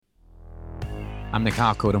I'm Nick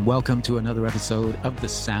Harcourt, and welcome to another episode of The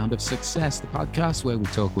Sound of Success, the podcast where we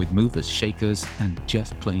talk with movers, shakers, and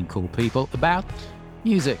just plain cool people about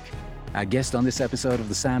music. Our guest on this episode of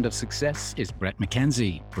The Sound of Success is Bret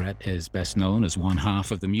McKenzie. Bret is best known as one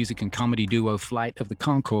half of the music and comedy duo Flight of the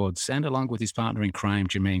Conchords, and along with his partner in crime,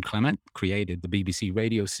 Jemaine Clement, created the BBC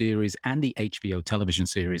radio series and the HBO television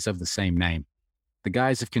series of the same name. The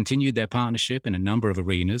guys have continued their partnership in a number of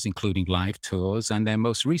arenas, including live tours and their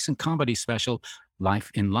most recent comedy special,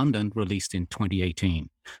 Life in London, released in 2018.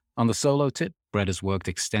 On the solo tip, Bret has worked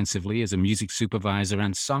extensively as a music supervisor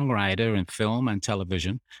and songwriter in film and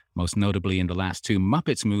television, most notably in the last two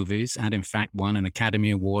Muppets movies, and in fact won an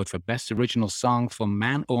Academy Award for Best Original Song for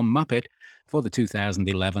Man or Muppet for the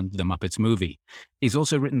 2011 The Muppets movie. He's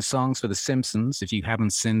also written songs for The Simpsons. If you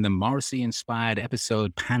haven't seen the Morrissey-inspired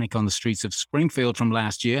episode Panic on the Streets of Springfield from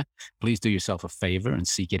last year, please do yourself a favor and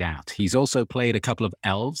seek it out. He's also played a couple of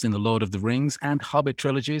elves in the Lord of the Rings and Hobbit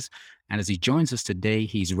trilogies, and as he joins us today,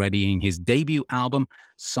 he's readying his debut album,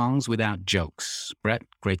 Songs Without Jokes. Bret,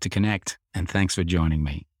 great to connect, and thanks for joining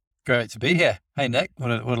me. Great to be here. Hey, Nick,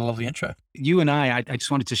 what a lovely intro. You and I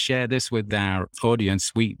just wanted to share this with our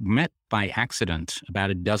audience. We met by accident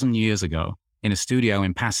about a dozen years ago in a studio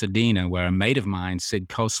in Pasadena where a mate of mine, Sid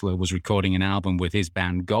Kosler, was recording an album with his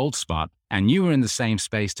band Goldspot. And you were in the same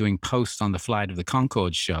space doing posts on the Flight of the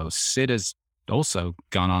Conchords show. Sid has also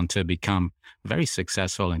gone on to become very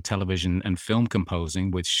successful in television and film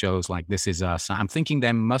composing with shows like This Is Us. I'm thinking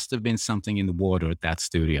there must have been something in the water at that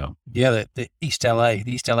studio. Yeah, the East LA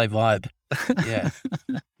vibe. Yeah.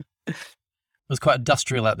 It was quite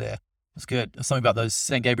industrial out there. It was good. Something about those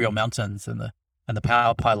San Gabriel Mountains and the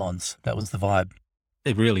power pylons. That was the vibe.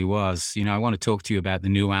 It really was. You know, I want to talk to you about the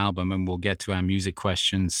new album, and we'll get to our music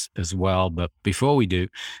questions as well. But before we do,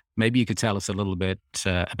 maybe you could tell us a little bit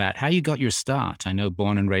about how you got your start. I know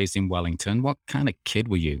born and raised in Wellington. What kind of kid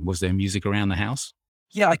were you? Was there music around the house?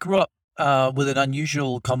 Yeah, I grew up with an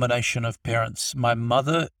unusual combination of parents. My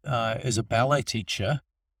mother is a ballet teacher,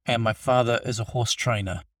 and my father is a horse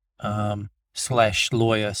trainer, slash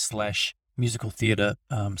lawyer, slash musical theater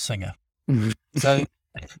singer. So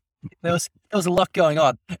there was a lot going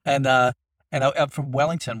on, and I'm from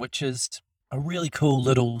Wellington, which is a really cool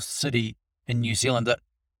little city in New Zealand that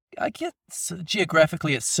I guess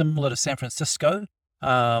geographically it's similar to San Francisco,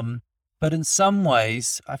 but in some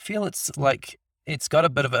ways I feel it's like it's got a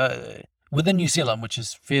bit of a within New Zealand, which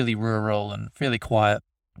is fairly rural and fairly quiet.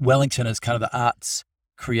 Wellington is kind of the arts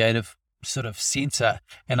creative sort of center,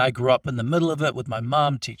 and I grew up in the middle of it with my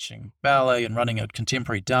mom teaching ballet and running a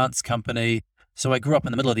contemporary dance company. So I grew up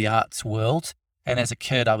in the middle of the arts world, and as a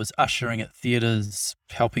kid, I was ushering at theaters,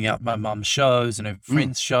 helping out my mom's shows and her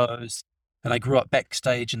friends' shows. And I grew up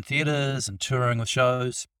backstage in theaters and touring with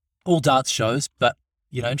shows, all dance shows. But,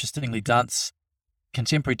 you know, interestingly,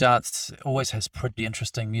 contemporary dance always has pretty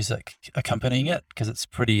interesting music accompanying it because it's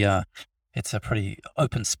a pretty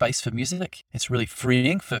open space for music. It's really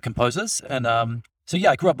freeing for composers. And so,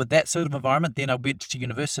 yeah, I grew up with that sort of environment. Then I went to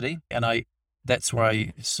university, and that's where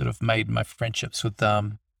I sort of made my friendships with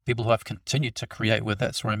people who I've continued to create with.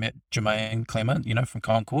 That's where I met Jemaine Clement, you know, from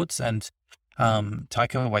Conchords, and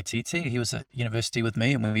Taika Waititi. He was at university with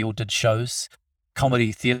me, and we all did shows,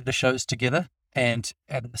 comedy theater shows together. And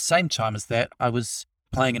at the same time as that, I was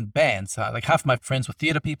playing in bands. Like half my friends were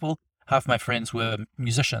theater people, half my friends were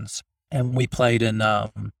musicians. And we played in,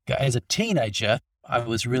 as a teenager, I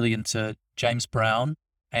was really into James Brown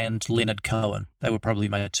and Leonard Cohen. They were probably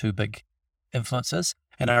my two big influences.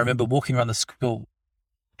 And I remember walking around the school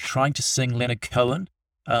trying to sing Leonard Cohen,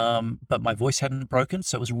 but my voice hadn't broken,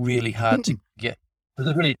 so it was really hard to get.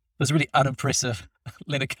 It was really unimpressive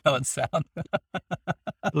Leonard Cohen sound.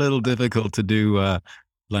 A little difficult to do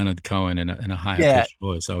Leonard Cohen in a higher pitched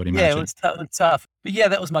voice, I would imagine. Yeah, it was tough. But yeah,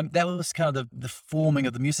 that was kind of the forming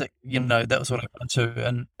of the music. You know, that was what I got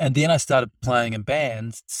into, and then I started playing in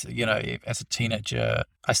bands. You know, as a teenager,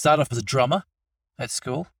 I started off as a drummer at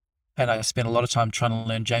school. And I spent a lot of time trying to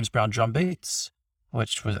learn James Brown drum beats,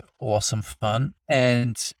 which was awesome fun.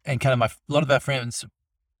 And kind of a lot of our friends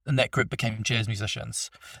in that group became jazz musicians.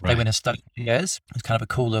 Right. They went and studied jazz. It was kind of a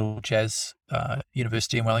cool little jazz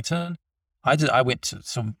university in Wellington. I went to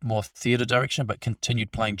some more theater direction, but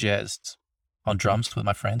continued playing jazz on drums with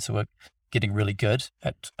my friends who were getting really good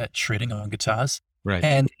at shredding on guitars. Right.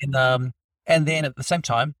 And then at the same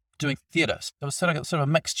time, doing theatre. So it was sort of a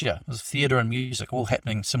mixture. It was theatre and music all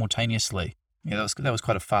happening simultaneously. Yeah, that was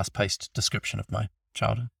quite a fast-paced description of my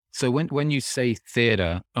childhood. So when you say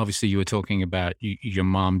theatre, obviously you were talking about your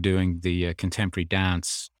mom doing the contemporary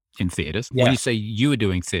dance in theatres. Yeah. When you say you were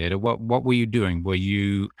doing theatre, what were you doing? Were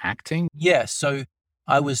you acting? Yeah, so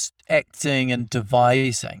I was acting and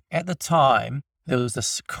devising. At the time, there was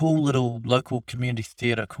this cool little local community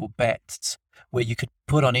theatre called Bats, where you could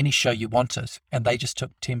put on any show you wanted, and they just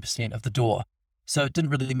took 10% of the door. So it didn't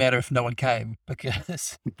really matter if no one came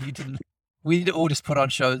because you didn't. We all just put on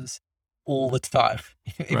shows all the time.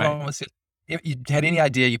 Everyone was. If you had any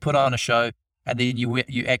idea, you put on a show, and then you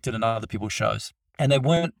acted in other people's shows. And they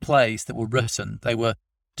weren't plays that were written; they were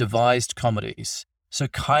devised comedies. So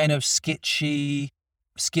kind of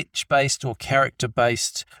sketch-based or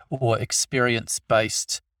character-based or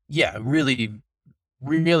experience-based. Yeah, really,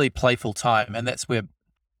 really playful time. And that's where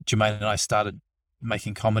Jemaine and I started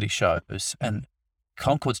making comedy shows. And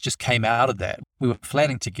Conchords just came out of that. We were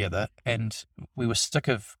flatting together and we were sick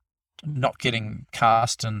of not getting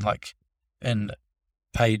cast in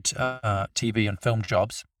paid TV and film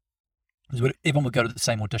jobs. Everyone would go to the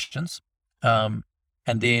same auditions. And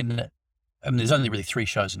then there's only really 3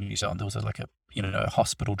 shows in New Zealand. There was a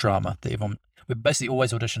hospital drama that we basically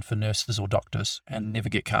always auditioned for nurses or doctors and never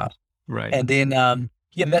get cast. Right. And then,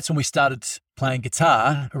 that's when we started playing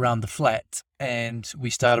guitar around the flat, and we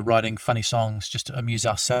started writing funny songs just to amuse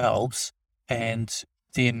ourselves. And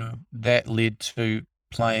then that led to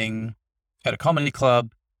playing at a comedy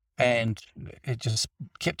club, and it just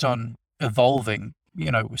kept on evolving,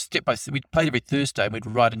 step by step. We'd play every Thursday, and we'd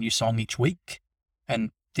write a new song each week.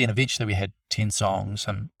 And then eventually we had 10 songs,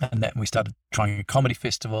 and we started trying a comedy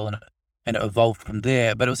festival, and it evolved from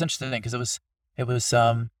there. But it was interesting because it was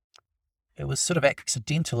sort of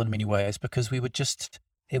accidental in many ways, because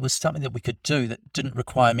it was something that we could do that didn't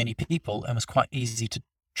require many people and was quite easy to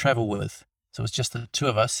travel with. So it was just the 2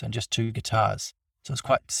 of us and just 2 guitars. So it was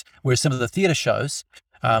quite, whereas some of the theatre shows,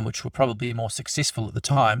 which were probably more successful at the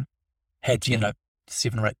time, had,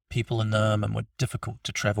 7 or 8 people in them and were difficult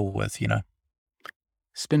to travel with,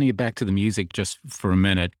 Spinning it back to the music just for a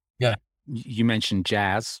minute. Yeah. You mentioned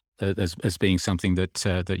jazz as being something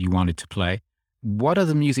that you wanted to play. What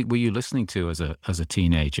other music were you listening to as a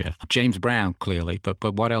teenager? James Brown, clearly,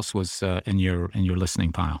 but what else was in your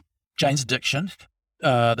listening pile? Jane's Addiction,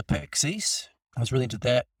 the Pixies. I was really into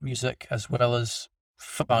that music as well as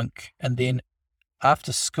funk. And then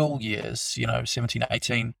after school years, 17,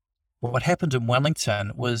 18, what happened in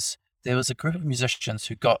Wellington was there was a group of musicians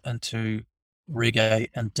who got into reggae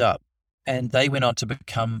and dub, and they went on to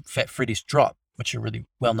become Fat Freddy's Drop, which are a really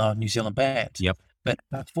well-known New Zealand band. Yep. But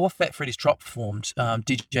before Fat Freddy's Drop formed,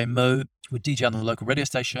 DJ Moo would DJ on the local radio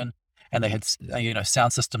station, and they had,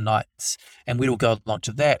 sound system nights, and we'd all go along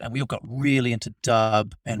to that, and we all got really into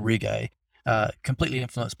dub and reggae, completely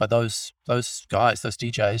influenced by those guys, those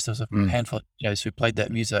DJs. There was a handful of DJs who played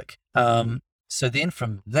that music. So then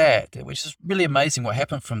from that, which is really amazing what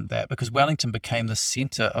happened from that, because Wellington became the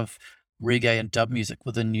center of reggae and dub music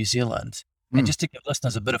within New Zealand. And just to give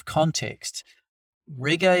listeners a bit of context,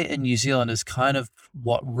 reggae in New Zealand is kind of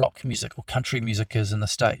what rock music or country music is in the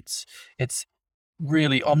States. It's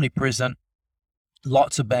really omnipresent,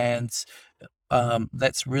 lots of bands.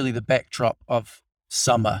 That's really the backdrop of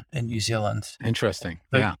summer in New Zealand. Interesting.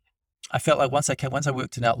 So yeah. I felt like once I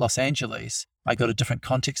worked in Los Angeles, I got a different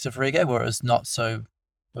context of reggae where it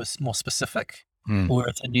was more specific.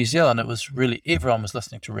 Whereas in New Zealand, it was really, everyone was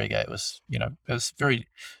listening to reggae. It was, it was very,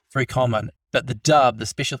 very common. But the dub, the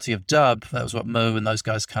specialty of dub, that was what Moo and those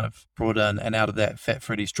guys kind of brought in. And out of that, Fat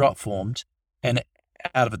Freddy's Drop formed. And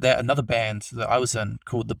out of that, another band that I was in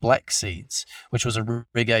called the Black Seeds, which was a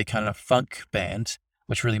reggae kind of funk band,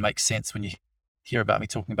 which really makes sense when you hear about me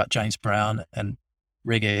talking about James Brown and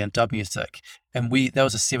reggae and dub music. And that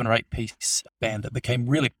was a 7 or 8 piece band that became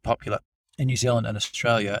really popular in New Zealand and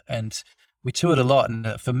Australia. And we toured a lot.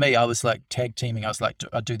 And for me, I was like tag teaming. I was like,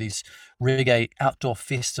 I'd do these reggae outdoor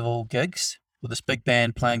festival gigs with this big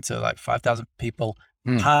band playing to like 5,000 people,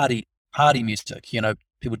 party music,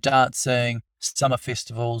 people dancing, summer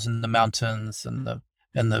festivals in the mountains and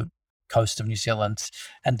the coast of New Zealand.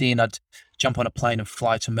 And then I'd jump on a plane and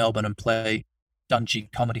fly to Melbourne and play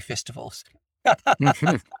Dungey comedy festivals.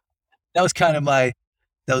 That was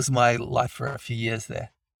my life for a few years there.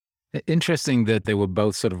 Interesting that they were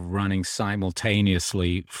both sort of running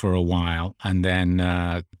simultaneously for a while, and then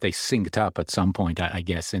they synced up at some point, I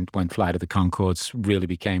guess, and when Flight of the Conchords really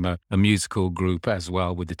became a musical group as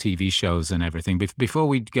well with the TV shows and everything. Before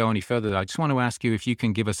we go any further, I just want to ask you if you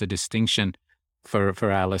can give us a distinction for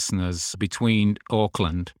our listeners between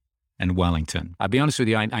Auckland and Wellington. I'll be honest with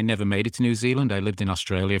you, I never made it to New Zealand. I lived in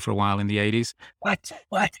Australia for a while in the 80s. What?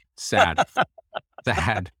 Sad.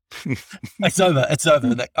 Sad. It's over.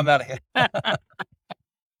 I'm out of here.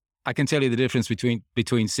 I can tell you the difference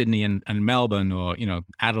between Sydney and Melbourne, or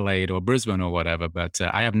Adelaide or Brisbane or whatever, but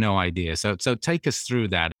I have no idea. So take us through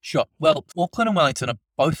that. Sure. Well, Auckland and Wellington are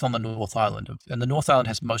both on the North Island, and the North Island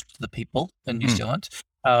has most of the people in New Zealand.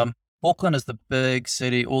 Auckland is the big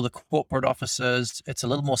city, all the corporate offices. It's a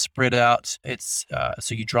little more spread out. It's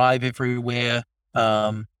so you drive everywhere.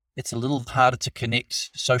 It's a little harder to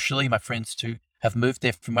connect socially. My friends who have moved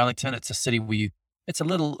there from Wellington, it's a city where it's a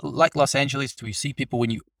little like Los Angeles, where you see people when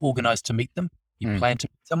you organize to meet them, you plan to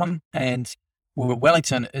meet someone. And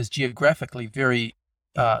Wellington is geographically very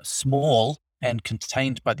small and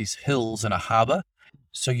contained by these hills and a harbour.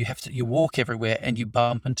 So you walk everywhere and you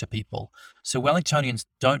bump into people. So Wellingtonians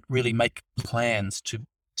don't really make plans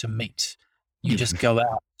to meet. You just go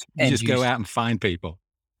out. Go out and find people.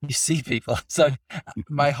 You see people. So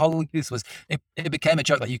my whole use was, it became a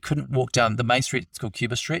joke. Like, you couldn't walk down the main street. It's called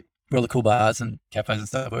Cuba Street, where all the cool bars and cafes and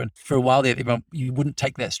stuff were. And for a while there, you wouldn't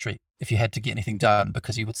take that street if you had to get anything done,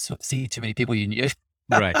 because you would see too many people you knew.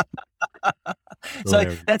 Right.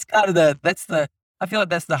 So that's kind of I feel like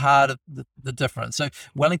that's the heart of the difference. So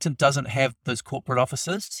Wellington doesn't have those corporate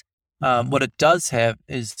offices. What it does have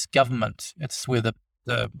is government. It's where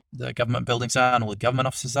the government buildings are and all the government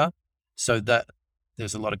offices are. So that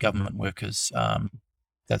there's a lot of government workers.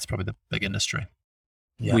 That's probably the big industry.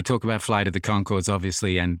 Yeah. We talk about Flight of the Conchords,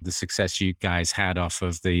 obviously, and the success you guys had off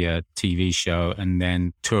of the TV show, and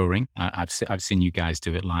then touring. I've seen you guys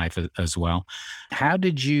do it live as well. How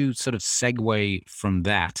did you sort of segue from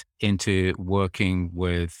that into working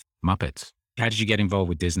with Muppets? How did you get involved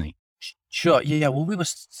with Disney? Sure. Yeah. Well, we were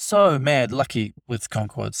so mad lucky with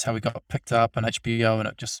Conchords, how we got picked up on HBO, and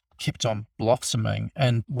it just kept on blossoming.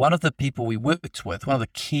 And one of the people we worked with, one of the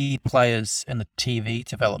key players in the TV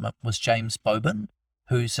development, was James Bobin,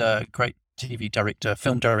 who's a great TV director,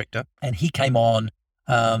 film director. And he came on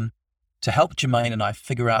to help Jemaine and I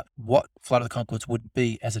figure out what Flight of the Conchords would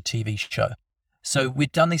be as a TV show. So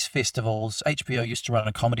we'd done these festivals. HBO used to run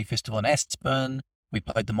a comedy festival in Aspen. We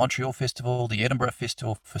played the Montreal Festival, the Edinburgh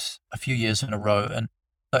Festival for a few years in a row. And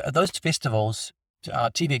at those festivals,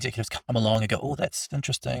 TV executives come along and go, oh, that's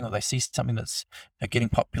interesting. Or they see something that's getting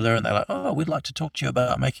popular and they're like, oh, we'd like to talk to you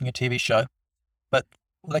about making a TV show. But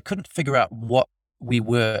they couldn't figure out what we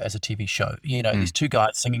were as a TV show. These two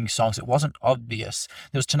guys singing songs. It wasn't obvious.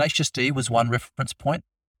 There was Tenacious D was one reference point.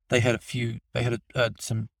 They had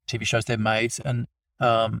some TV shows they made, and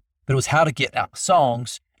but it was how to get out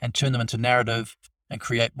songs and turn them into narrative and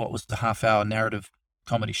create what was the half-hour narrative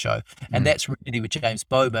comedy show. And that's really with James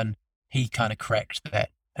Bobin. He kind of cracked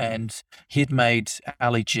that. And he'd made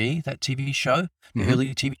LEG, that TV show, the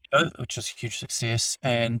early TV show, which was a huge success.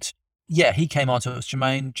 And yeah, he came on. So it was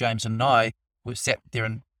Jemaine, James, and I. We sat there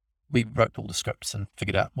and we wrote all the scripts and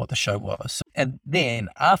figured out what the show was. And then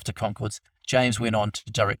after Conchords, James went on to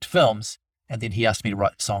direct films, and then he asked me to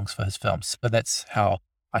write songs for his films. So that's how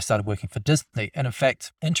I started working for Disney. And in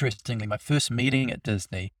fact, interestingly, my first meeting at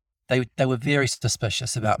Disney, they were very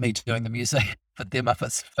suspicious about me doing the music for their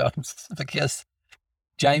Muppets films, because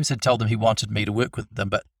James had told them he wanted me to work with them.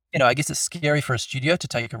 But, I guess it's scary for a studio to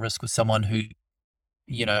take a risk with someone who,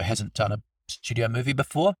 hasn't done a studio movie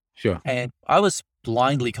before. Sure. And I was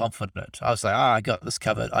blindly confident. I was like, I got this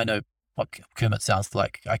covered. I know what Kermit sounds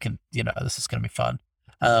like. I can, this is going to be fun.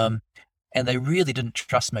 And they really didn't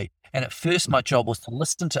trust me. And at first my job was to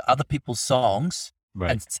listen to other people's songs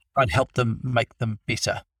and try and help them make them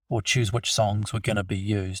better, or choose which songs were going to be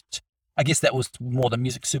used. I guess that was more the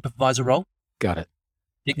music supervisor role. Got it.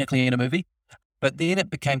 Technically in a movie. But then it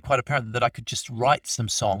became quite apparent that I could just write some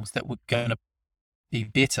songs that were going to be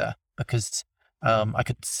better, because I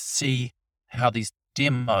could see how these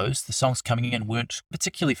demos, the songs coming in, weren't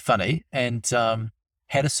particularly funny, and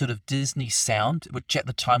had a sort of Disney sound, which at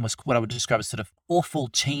the time was what I would describe as sort of awful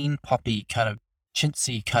teen poppy, kind of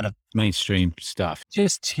chintzy, kind of mainstream stuff.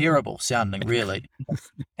 Just terrible sounding, really.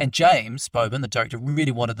 And James Bobin, the director,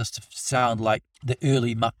 really wanted this to sound like the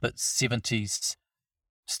early Muppets 70s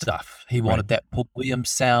stuff. He wanted that Paul Williams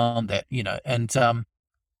sound, that, and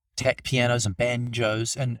tack pianos and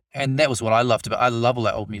banjos, and that was what I loved about it. I love all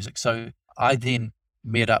that old music. So I then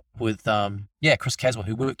met up with Chris Caswell,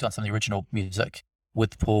 who worked on some of the original music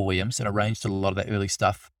with Paul Williams and arranged a lot of that early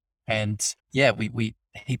stuff. And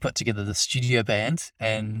he put together the studio band,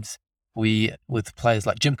 and we, with players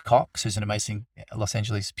like Jim Cox, who's an amazing Los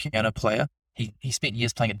Angeles piano player. He spent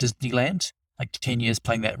years playing at Disneyland, like 10 years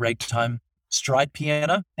playing that ragtime stride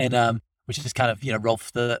piano, and which is kind of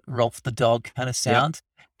Rolf the dog kind of sound.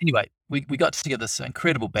 Yep. Anyway, we got together this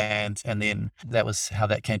incredible band, and then that was how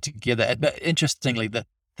that came together. But interestingly, the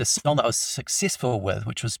song that I was successful with,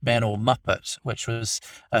 which was Or Muppet, which was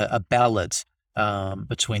a ballad,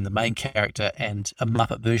 between the main character and a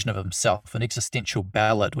Muppet version of himself, an existential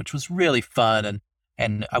ballad, which was really fun.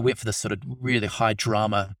 And I went for this sort of really high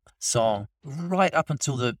drama song right up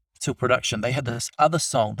until till production. They had this other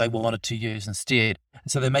song they wanted to use instead.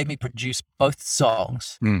 So they made me produce both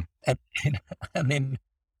songs Mm. and,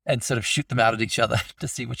 and sort of shoot them out at each other to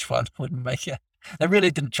see which one would make it. They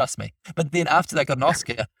really didn't trust me. But then after they got an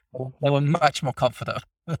Oscar, they were much more confident.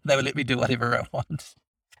 They would let me do whatever I want.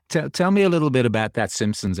 Tell me a little bit about that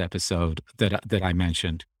Simpsons episode that I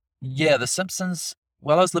mentioned. Yeah, The Simpsons.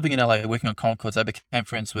 While I was living in LA working on Conchords, I became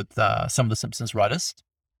friends with some of the Simpsons writers.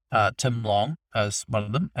 Tim Long as one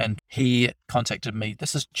of them, and he contacted me.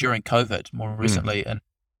 This is during COVID, more recently, and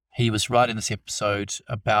he was writing this episode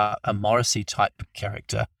about a Morrissey type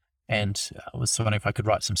character, and I was wondering if I could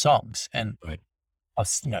write some songs. And Right. I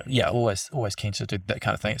was, always keen to do that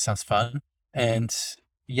kind of thing. It sounds fun, and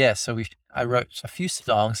yeah, so I wrote a few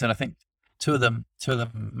songs, and I think two of them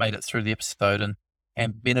made it through the episode,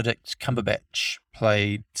 and Benedict Cumberbatch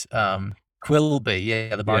played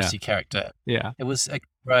Quillougby, the Morrissey character. Yeah. It was a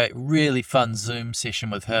great, really fun Zoom session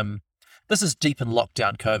with him. This is deep in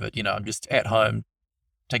lockdown COVID. I'm just at home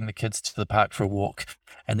taking the kids to the park for a walk,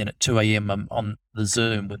 and then at 2 a.m. I'm on the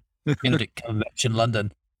Zoom with Benedict Cumberbatch in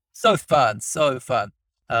London. So fun.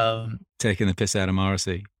 Taking the piss out of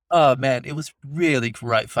Morrissey. Oh man, it was really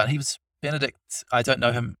great fun. He was Benedict. I don't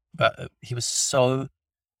know him, but he was so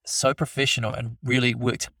professional and really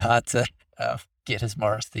worked hard to get his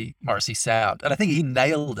Morrissey sound. And I think he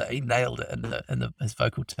nailed it. He nailed it in his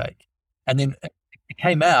vocal take. And then it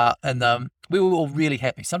came out, and we were all really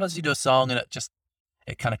happy. Sometimes you do a song and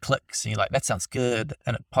it kind of clicks, and you're like, that sounds good,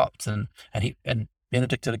 and it popped, and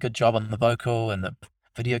Benedict did a good job on the vocal, and the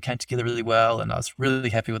video came together really well, and I was really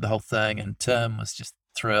happy with the whole thing, and Tim was just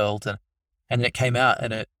thrilled, and then it came out,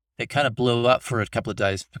 and it kind of blew up for a couple of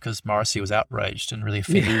days because Morrissey was outraged and really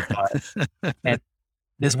offended by it. And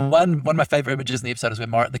there's one of my favorite images in the episode is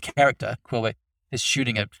where the character, Quillougby, is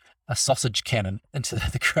shooting a sausage cannon into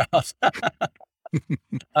the crowd.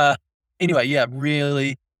 Anyway, yeah,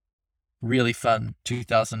 really, really fun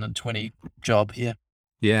 2020 job here.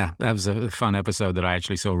 Yeah, that was a fun episode that I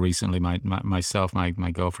actually saw recently. My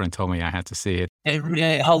girlfriend told me I had to see it.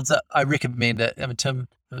 It holds up. I recommend it. I mean, Tim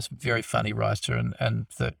was a very funny writer, and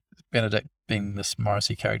the Benedict being this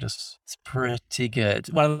Morrissey character is pretty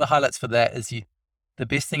good. One of the highlights for that is the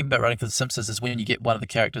best thing about writing for The Simpsons is when you get one of the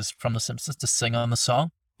characters from The Simpsons to sing on the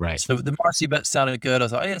song. Right. So the Morrissey bit sounded good. I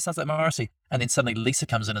was like, oh yeah, it sounds like Morrissey. And then suddenly Lisa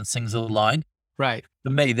comes in and sings a line. Right. For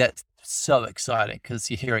me, that's so exciting because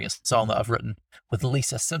you're hearing a song that I've written with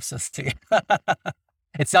Lisa Simpson.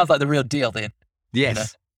 It sounds like the real deal then.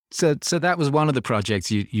 Yes. So that was one of the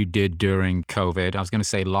projects you did during COVID. I was going to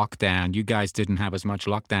say lockdown. You guys didn't have as much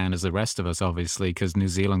lockdown as the rest of us, obviously, because New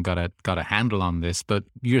Zealand got a handle on this. But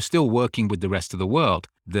you're still working with the rest of the world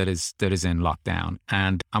that is in lockdown.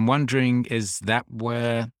 And I'm wondering, is that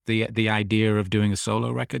where the idea of doing a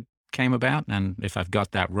solo record came about? And if I've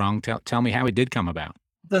got that wrong, tell me how it did come about.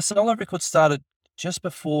 The solo record started just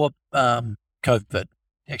before COVID,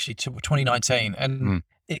 actually 2019, and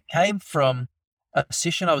it came from a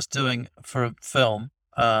session I was doing for a film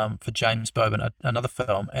for James Bowman, another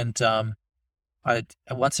film, and I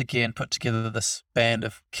once again put together this band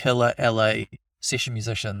of killer LA session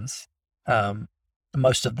musicians,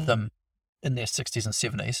 most of them in their 60s and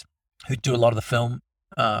 70s, who do a lot of the film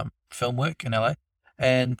work in LA.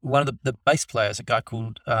 And one of the bass players, a guy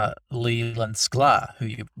called Leland Sklar, who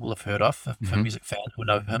you will have heard of, for music fans will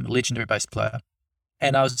know him, legendary bass player.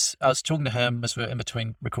 And I was talking to him as we're in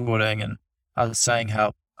between recording, and I was saying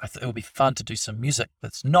how I thought it would be fun to do some music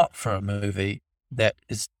that's not for a movie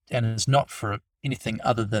is not for anything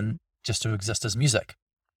other than just to exist as music,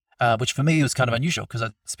 which for me was kind of unusual because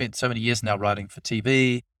I've spent so many years now writing for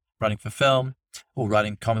TV, writing for film, or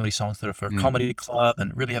writing comedy songs that are for a comedy club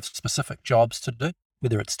and really have specific jobs to do,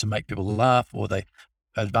 whether it's to make people laugh or they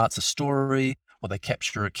advance a story or they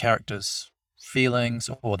capture a character's feelings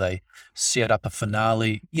or they set up a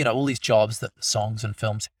finale, all these jobs that songs and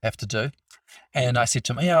films have to do. And I said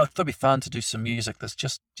to him, I thought it'd be fun to do some music that's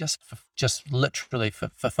just literally for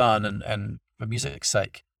fun and for music's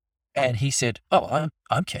sake. And he said, oh,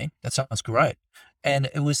 I'm keen. That sounds great. And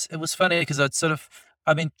it was funny because it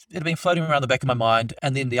had been floating around the back of my mind.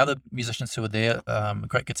 And then the other musicians who were there, a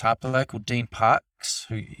great guitar player called Dean Parks,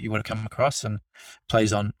 who you would have come across and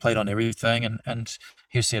played on everything. And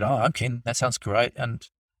he said, oh, I'm keen. That sounds great. And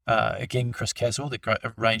again, Chris Caswell, the great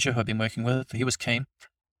arranger who I've been working with, he was keen.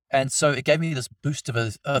 And so it gave me this boost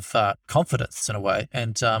of confidence in a way.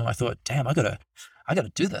 And I thought, damn, I gotta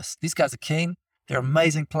do this. These guys are keen. They're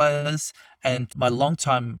amazing players. And my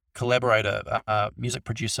longtime collaborator, music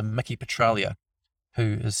producer Mickey Petralia,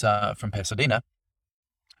 who is from Pasadena,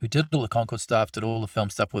 who did all the Conchord stuff, did all the film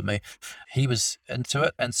stuff with me, he was into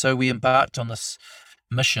it. And so we embarked on this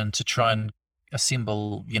mission to try and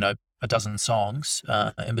assemble, a dozen songs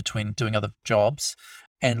in between doing other jobs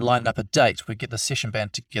and line up a date. We'd get the session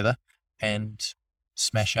band together and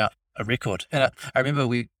smash out a record. And I remember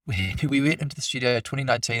we went into the studio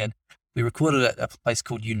 2019 and we recorded at a place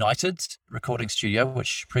called United Recording Studio,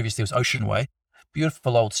 which previously was Ocean Way.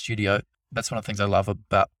 Beautiful old studio. That's one of the things I love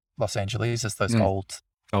about Los Angeles is those old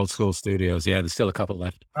school studios. Yeah, there's still a couple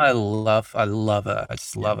left. I love it. I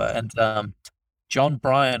just love it. And John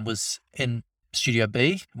Prine was in Studio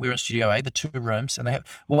B. We were in Studio A, the 2 rooms. And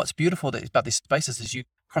what's beautiful about these spaces is you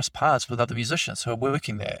cross paths with other musicians who are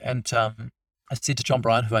working there. And I said to John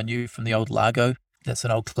Prine, who I knew from the old Largo, that's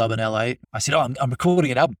an old club in LA, I said, I'm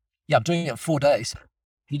recording an album. Yeah, I'm doing it in 4 days.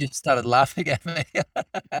 He just started laughing at me. And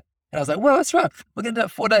I was like, well, that's right. We're going to do it in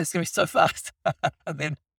 4 days. It's going to be so fast. And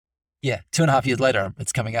then, 2.5 years later,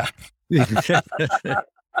 it's coming out.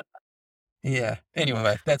 Yeah.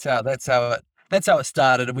 Anyway, that's how it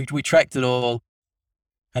started. And we tracked it all.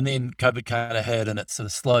 And then COVID kind of hit and it sort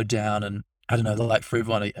of slowed down. And I don't know, like for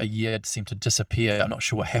everyone, a year seemed to disappear. I'm not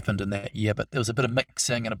sure what happened in that year, but there was a bit of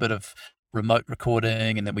mixing and a bit of remote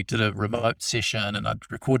recording. And then we did a remote session and I'd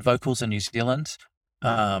record vocals in New Zealand.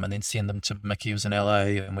 And then send them to Mickey, who's in LA.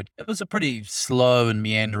 And it was a pretty slow and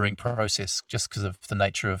meandering process just because of the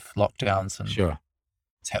nature of lockdowns and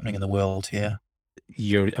what's happening in the world here.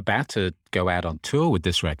 You're about to go out on tour with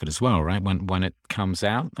this record as well, right? When it comes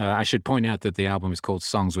out. I should point out that the album is called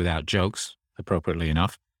Songs Without Jokes, appropriately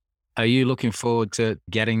enough. Are you looking forward to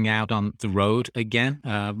getting out on the road again?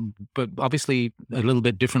 But obviously a little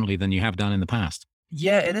bit differently than you have done in the past.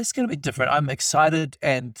 Yeah, it is going to be different. I'm excited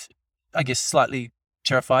and I guess slightly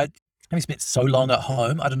terrified. Having spent so long at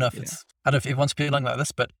home, I don't know if everyone's feeling like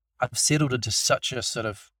this, but I've settled into such a sort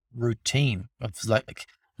of routine of like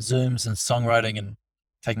Zooms and songwriting and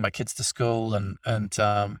taking my kids to school, and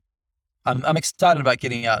I'm excited about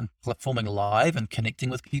getting out and performing live and connecting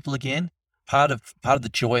with people again. Part of the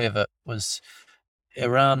joy of it was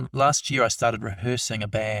around last year I started rehearsing a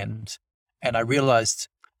band, and I realized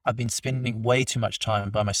I've been spending way too much time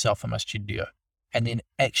by myself in my studio. And then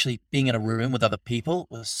actually being in a room with other people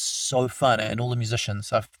was so fun. And all the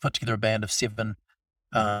musicians, I've put together a band of 7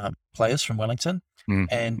 players from Wellington.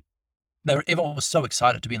 And everyone was so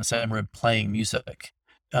excited to be in the same room playing music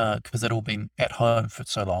because they'd all been at home for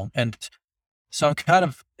so long. And so I'm kind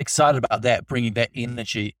of excited about that, bringing that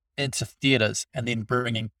energy into theatres and then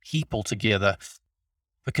bringing people together.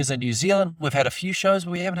 Because in New Zealand, we've had a few shows,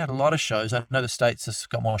 but we haven't had a lot of shows. I know the States has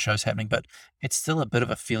got more shows happening, but it's still a bit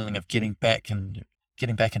of a feeling of getting back into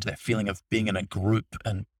that feeling of being in a group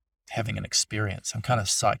and having an experience. I'm kind of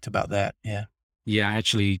psyched about that. Yeah. Yeah, I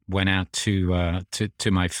actually went out to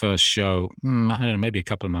my first show, I don't know, maybe a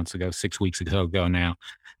couple of months ago, 6 weeks ago now.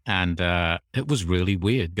 And it was really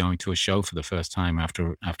weird going to a show for the first time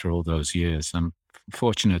after all those years. I'm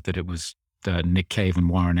fortunate that it was Nick Cave and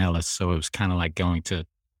Warren Ellis, so it was kind of like going to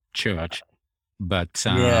church, but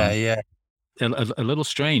a little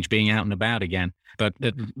strange being out and about again. But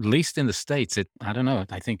at least in the States, I don't know.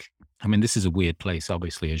 I mean, this is a weird place,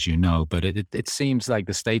 obviously, as you know, but it seems like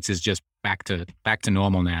the States is just back to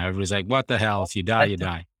normal now. Everybody's like, what the hell? If you die, you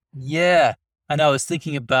die. Yeah, I know. I was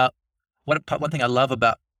thinking about one thing I love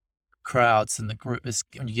about crowds and the group is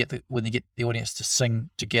when you get the audience to sing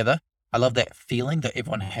together. I love that feeling that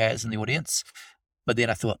everyone has in the audience. But then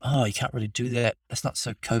I thought, you can't really do that. That's not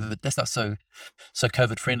so COVID. That's not so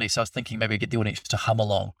COVID friendly. So I was thinking maybe get the audience to hum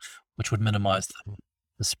along, which would minimize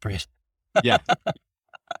the spread. Yeah.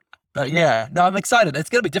 But yeah, no, I'm excited. It's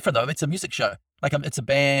going to be different though. It's a music show. Like it's a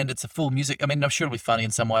band. It's a full music. I mean, I'm sure it'll be funny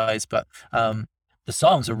in some ways, but the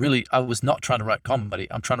songs are really. I was not trying to write comedy.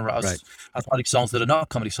 I'm trying to write. I was writing songs that are not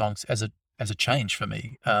comedy songs as a change for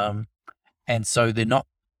me. And so they're not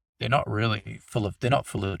really full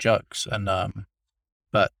of jokes and.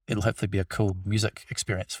 But it'll hopefully be a cool music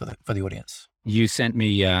experience for the audience. You sent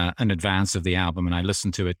me an advance of the album, and I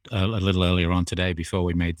listened to it a little earlier on today before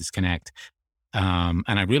we made this connect. And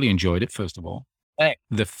I really enjoyed it, first of all. Thanks.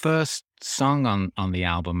 The first song on the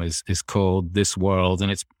album is called This World,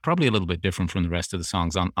 and it's probably a little bit different from the rest of the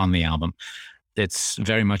songs on the album. It's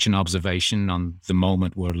very much an observation on the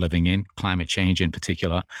moment we're living in, climate change in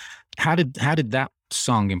particular. How did that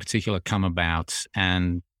song in particular come about?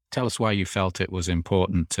 And tell us why you felt it was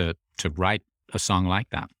important to write a song like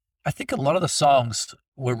that. I think a lot of the songs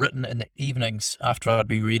were written in the evenings after I'd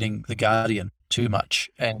be reading The Guardian too much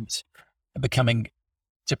and becoming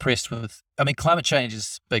depressed with, I mean, climate change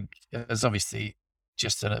is obviously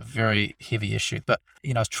just a very heavy issue, but,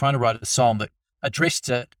 I was trying to write a song that addressed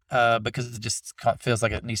it because it just feels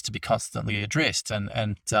like it needs to be constantly addressed.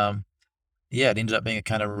 Yeah, it ended up being a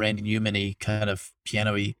kind of Randy Newman-y kind of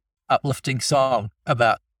piano-y uplifting song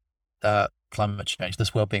about climate change,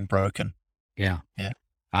 this world being broken. Yeah. Yeah.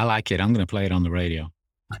 I like it. I'm going to play it on the radio.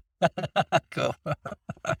 Cool.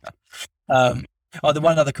 The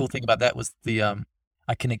one other cool thing about that was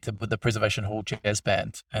I connected with the Preservation Hall Jazz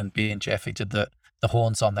Band, and Ben Jaffe did the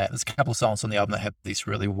horns on that. There's a couple of songs on the album that have these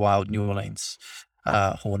really wild New Orleans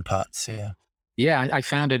horn parts. Yeah. Yeah, I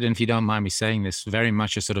found it, and if you don't mind me saying this, very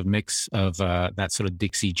much a sort of mix of that sort of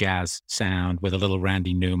Dixie jazz sound with a little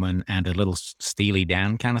Randy Newman and a little Steely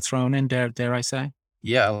Dan kind of thrown in, dare I say?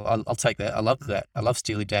 Yeah, I'll take that. I love that. I love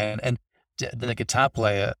Steely Dan. And the guitar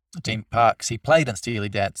player, Dean Parks, he played in Steely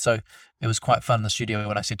Dan. So it was quite fun in the studio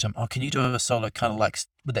when I said to him, can you do a solo kind of like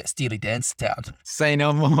with that Steely Dan sound? Say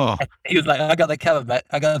no more. And he was like, I got that covered, mate.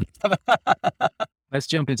 I got that covered. Let's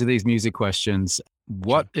jump into these music questions.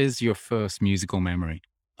 What is your first musical memory?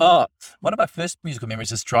 Oh, one of my first musical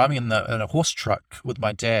memories is driving in a horse truck with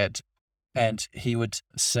my dad, and he would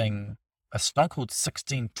sing a song called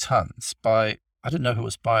 16 Tons by, I didn't know who it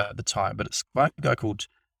was by at the time, but it's by a guy called,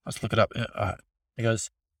 let's look it up. He goes,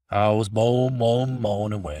 I was born one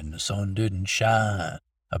morning when the sun didn't shine.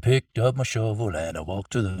 I picked up my shovel and I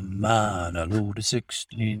walked to the mine. I loaded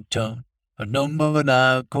 16 ton, a number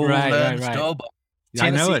 9 coal and stubble. I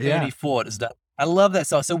know it, yeah. Ford is that. I love that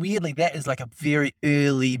song. So weirdly, that is like a very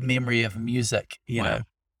early memory of music, you know?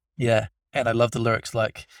 Yeah. And I love the lyrics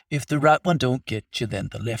like, if the right one don't get you, then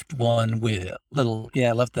the left one will. I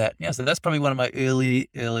love that. Yeah, so that's probably one of my early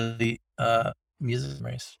music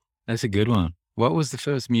memories. That's a good one. What was the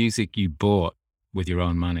first music you bought with your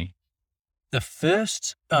own money? The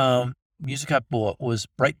first music I bought was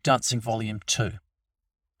Breakdancing Volume 2.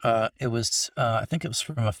 It was, I think it was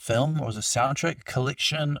from a film, or it was a soundtrack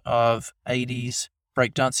collection of 80s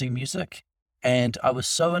breakdancing music. And I was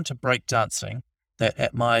so into breakdancing that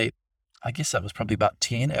I guess that was probably about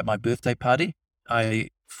 10, at my birthday party, I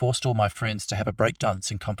forced all my friends to have a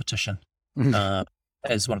breakdancing competition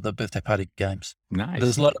as one of the birthday party games. Nice.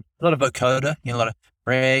 There's a lot of vocoder, a lot of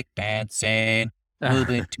breakdancing,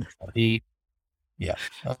 moving to body. Yeah,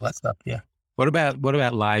 all that stuff, yeah. What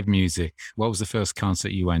about live music? What was the first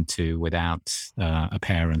concert you went to without a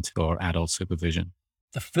parent or adult supervision?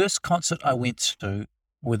 The first concert I went to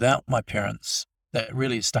without my parents that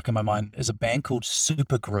really stuck in my mind is a band called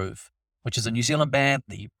Supergroove, which is a New Zealand band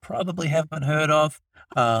that you probably haven't heard of.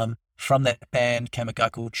 From that band came a guy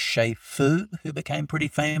called Shay Fu, who became pretty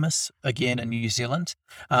famous again in New Zealand.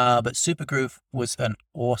 But Supergroove was an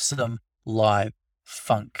awesome live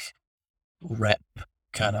funk rap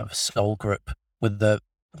kind of soul group with a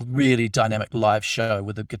really dynamic live show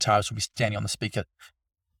where the guitarist will be standing on the speaker,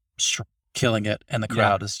 killing it, and the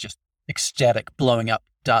crowd is just ecstatic, blowing up,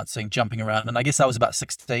 dancing, jumping around. And I guess I was about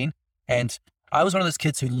 16, and I was one of those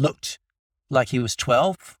kids who looked like he was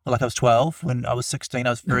 12, like I was 12 when I was 16. I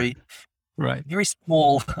was very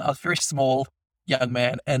small. I was a very small young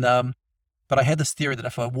man, and but I had this theory that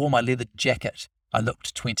if I wore my leather jacket, I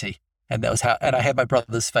looked 20. And that was and I had my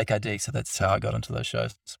brother's fake ID, so that's how I got into those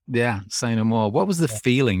shows. Yeah, say no more. What was the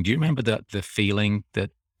feeling? Do you remember the feeling that,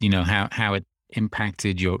 how it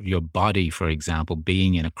impacted your body, for example,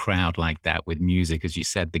 being in a crowd like that with music? As you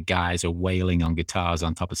said, the guys are wailing on guitars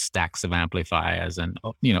on top of stacks of amplifiers and,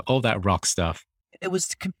 all that rock stuff. It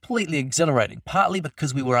was completely exhilarating, partly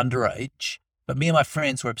because we were underage, but me and my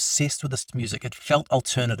friends were obsessed with this music. It felt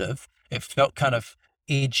alternative. It felt kind of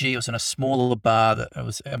edgy. It was in a smaller bar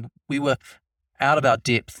we were out of our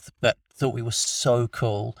depth, but thought we were so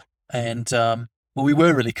cool. And, we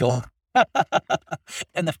were really cool.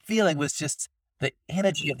 And the feeling was just the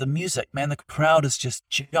energy of the music, man. The crowd is just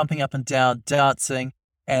jumping up and down, dancing.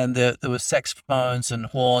 And there were saxophones and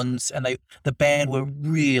horns, and the band were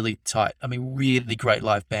really tight. I mean, really great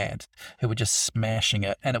live band who were just smashing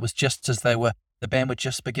it. And it was just as the band were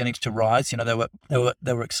just beginning to rise.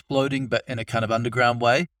 They were exploding, but in a kind of underground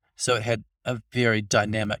way. So it had a very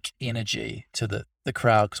dynamic energy to the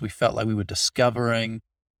crowd because we felt like we were discovering.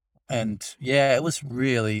 And yeah, it was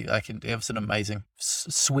really it was an amazing,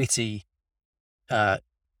 sweaty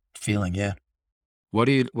feeling. Yeah. What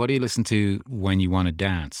do you listen to when you want to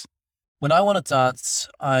dance? When I want to dance,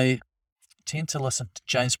 I tend to listen to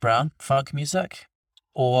James Brown funk music,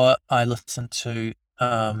 or I listen to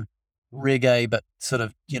reggae, but sort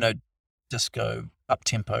of, disco,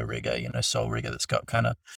 up-tempo reggae, soul reggae that's got kind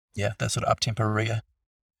of, that sort of up-tempo reggae.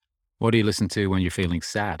 What do you listen to when you're feeling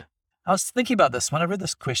sad? I was thinking about this. When I read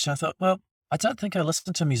this question, I thought, well, I don't think I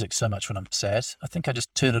listen to music so much when I'm sad. I think I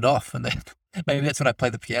just turn it off, and then maybe that's when I play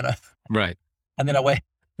the piano. Right. And then I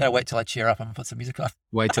wait till I cheer up and put some music on.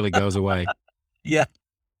 Wait till it goes away. Yeah.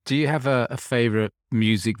 Do you have a favorite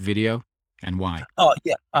music video and why? Oh,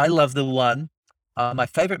 yeah. I love the one. My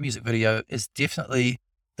favorite music video is definitely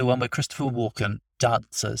the one where Christopher Walken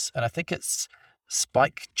dances. And I think it's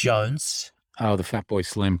Spike Jonze. Oh, the Fatboy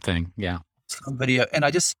Slim thing. Yeah. Video. And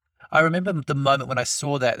I remember the moment when I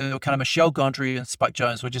saw that. They were kind of Michelle Gondry and Spike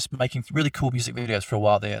Jonze were just making really cool music videos for a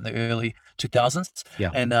while there in the early 2000s. Yeah.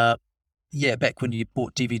 And yeah, back when you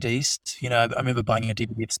bought DVDs, I remember buying a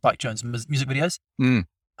DVD of Spike Jonze music videos. Mm.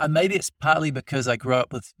 And maybe it's partly because I grew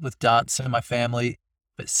up with dance in my family,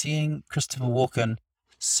 but seeing Christopher Walken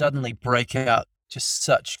suddenly break out just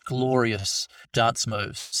such glorious dance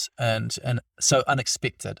moves and so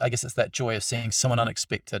unexpected. I guess it's that joy of seeing someone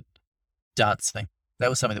unexpected dancing. That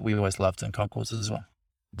was something that we always loved in Conchords as well.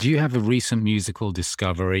 Do you have a recent musical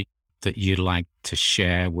discovery that you'd like to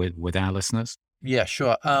share with our listeners? Yeah,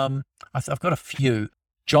 sure. I've got a few.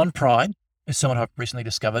 John Prine is someone I've recently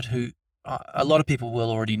discovered who a lot of people will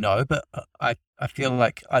already know, but I feel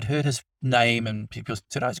like I'd heard his name and people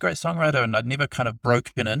said, oh, he's a great songwriter, and I'd never kind of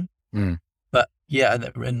broken in. Mm. But yeah,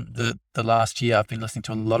 in the last year, I've been listening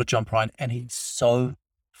to a lot of John Prine, and he's so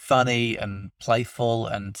funny and playful,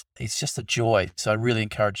 and he's just a joy. So I really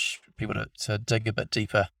encourage people to dig a bit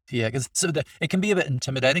deeper. Yeah, because it can be a bit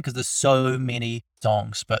intimidating because there's so many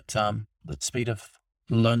songs, but the Speed of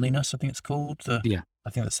Loneliness, I think it's called. Yeah. I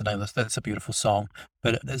think that's the name of this. That's a beautiful song.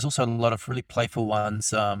 But there's also a lot of really playful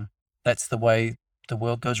ones. That's The Way the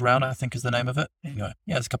World Goes Round, I think is the name of it. Anyway,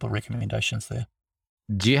 yeah, there's a couple of recommendations there.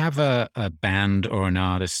 Do you have a band or an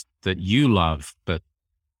artist that you love, but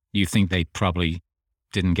you think they probably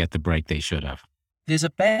didn't get the break they should have? There's a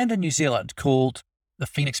band in New Zealand called the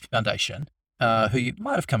Phoenix Foundation, who you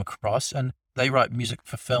might have come across, and they write music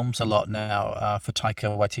for films a lot now, for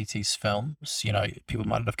Taika Waititi's films. People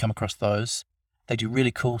might have come across those. They do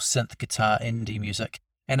really cool synth guitar indie music.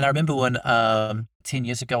 And I remember when 10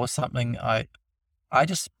 years ago or something, I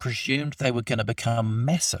just presumed they were going to become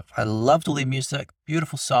massive. I loved all their music,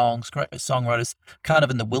 beautiful songs, great songwriters, kind of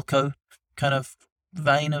in the Wilco kind of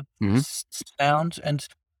vein of sound. And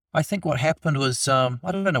I think what happened was, I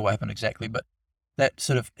don't know what happened exactly, but that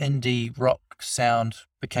sort of indie rock sound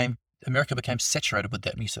America became saturated with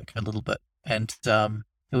that music a little bit. And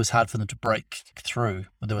it was hard for them to break through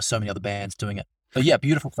when there were so many other bands doing it. But yeah,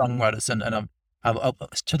 beautiful songwriters. And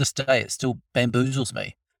to this day, it still bamboozles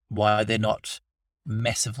me why they're not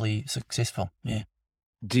massively successful. Yeah.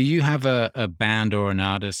 Do you have a band or an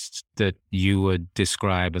artist that you would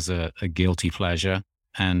describe as a guilty pleasure?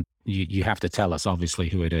 And you have to tell us, obviously,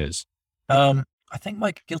 who it is. I think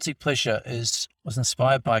my guilty pleasure was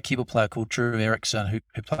inspired by a keyboard player called Drew Erickson,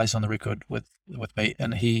 who plays on the record with me.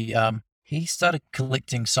 And he started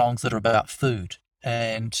collecting songs that are about food.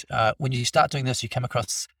 And when you start doing this, you come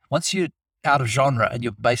across, once you're out of genre and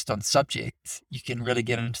you're based on subject, you can really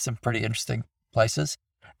get into some pretty interesting places.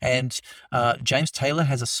 And James Taylor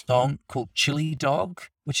has a song called Chili Dog,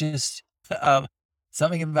 which is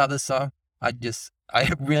something about this song. I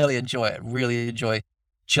really enjoy it. Really enjoy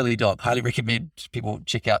Chili Dog. Highly recommend people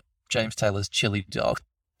check out James Taylor's Chili Dog.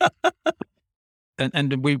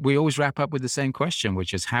 And we always wrap up with the same question,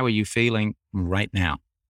 which is, how are you feeling right now?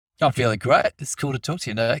 I'm feeling great. It's cool to talk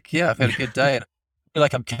to you, Nick. Yeah, I've had a good day. And I feel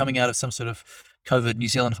like I'm coming out of some sort of COVID New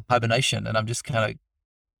Zealand hibernation, and I'm just kind of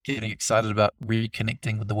getting excited about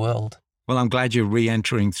reconnecting with the world. Well, I'm glad you're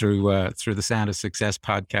re-entering through the Sound of Success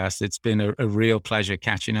podcast. It's been a real pleasure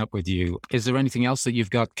catching up with you. Is there anything else that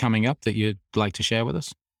you've got coming up that you'd like to share with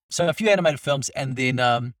us? So a few animated films, and then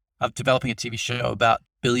I'm developing a TV show about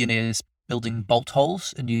billionaires building bolt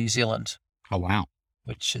holes in New Zealand. Oh, wow.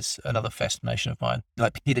 Which is another fascination of mine.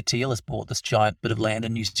 Like Peter Thiel has bought this giant bit of land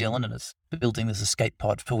in New Zealand and is building this escape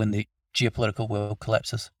pod for when the geopolitical world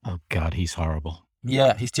collapses. Oh, God, he's horrible.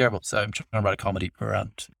 Yeah, he's terrible. So I'm trying to write a comedy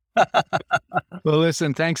around. Well,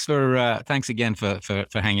 listen, thanks again for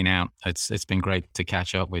hanging out. It's been great to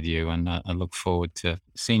catch up with you, and I look forward to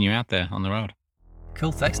seeing you out there on the road.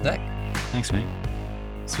 Cool. Thanks, Nick. Thanks, mate.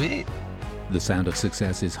 Sweet. The Sound of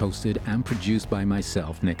Success is hosted and produced by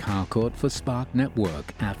myself, Nick Harcourt, for Spark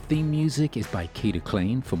Network. Our theme music is by Keita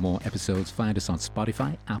Klein. For more episodes, find us on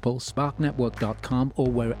Spotify, Apple, sparknetwork.com, or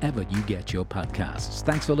wherever you get your podcasts.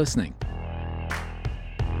 Thanks for listening.